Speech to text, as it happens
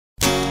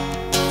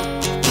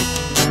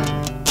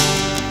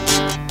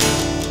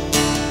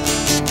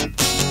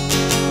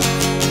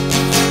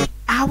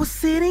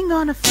sitting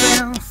on a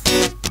fence,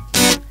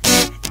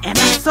 and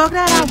I thought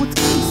that I would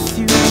kiss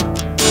you.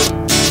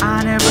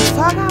 I never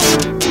thought I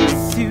would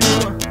miss you,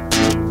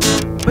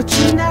 but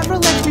you never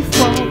let me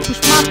fall. Push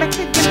my back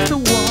against the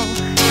wall.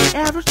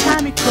 Every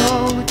time you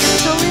call, it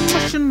gets so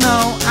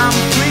emotional, I'm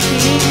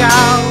freaking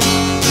out.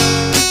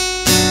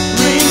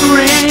 Ring,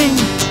 ring,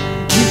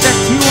 is that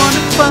you on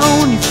the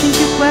phone? You think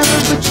you're clever,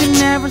 but you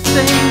never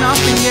say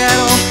nothing at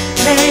all.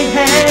 Hey,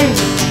 hey,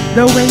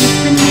 the way you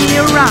spin me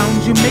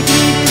around, you make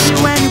me dizzy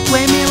when you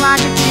play me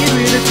like a kid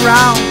with a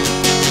crown.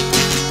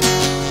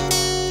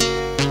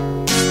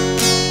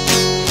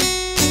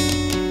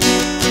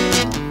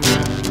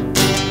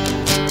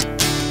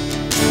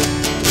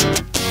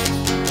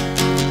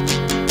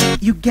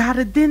 You got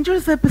a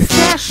dangerous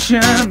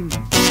obsession.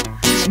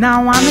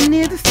 Now I'm in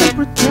need of some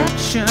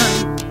protection.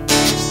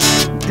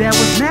 That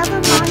was never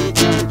my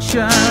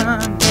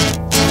intention.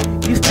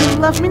 You still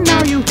love me,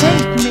 now you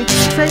hate me.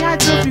 Say I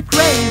drove you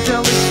crazy.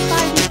 All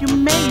excited you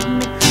made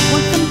me.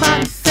 Want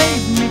somebody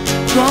save me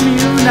from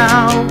you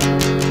now.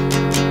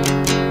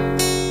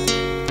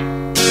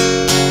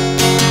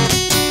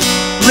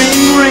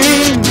 Ring,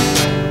 ring,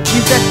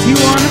 is that you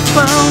on the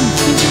phone? You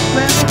think you're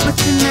clever, but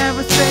you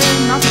never say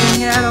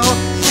nothing at all.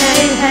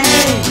 Hey,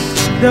 hey,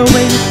 the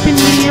way you spin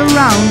me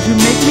around, you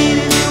make me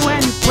dizzy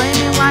when you play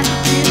me like a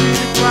kid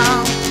with a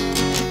clown.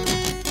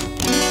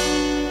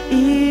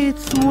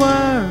 It's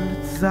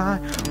words I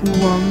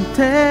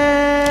wanted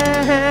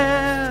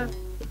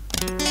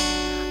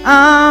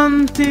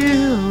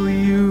until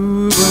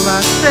you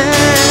blasted.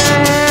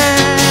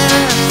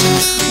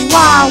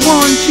 Why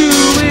won't you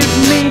leave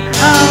me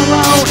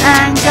alone?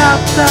 Hang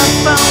up the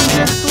phone,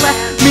 just let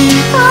me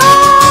go.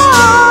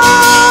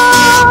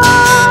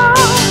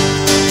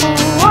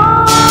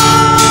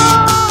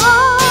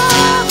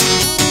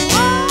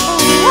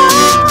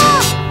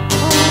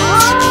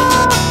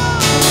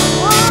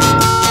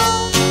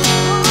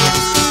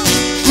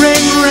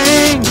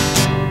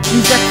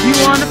 Is that you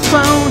on the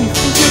phone? You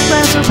think you're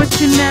clever, but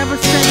you never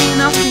say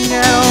nothing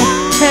at all.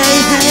 Hey,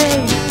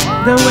 hey,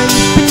 the way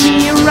you spin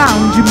me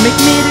around, you make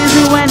me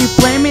dizzy when you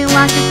play me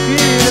like a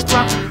kid.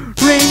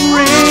 Ring,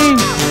 ring,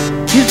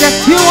 is that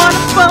you on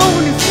the phone?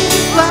 You think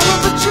you're clever,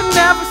 but you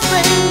never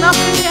say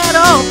nothing at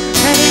all.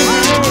 Hey,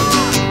 hey,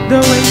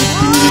 the way you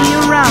spin me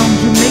around.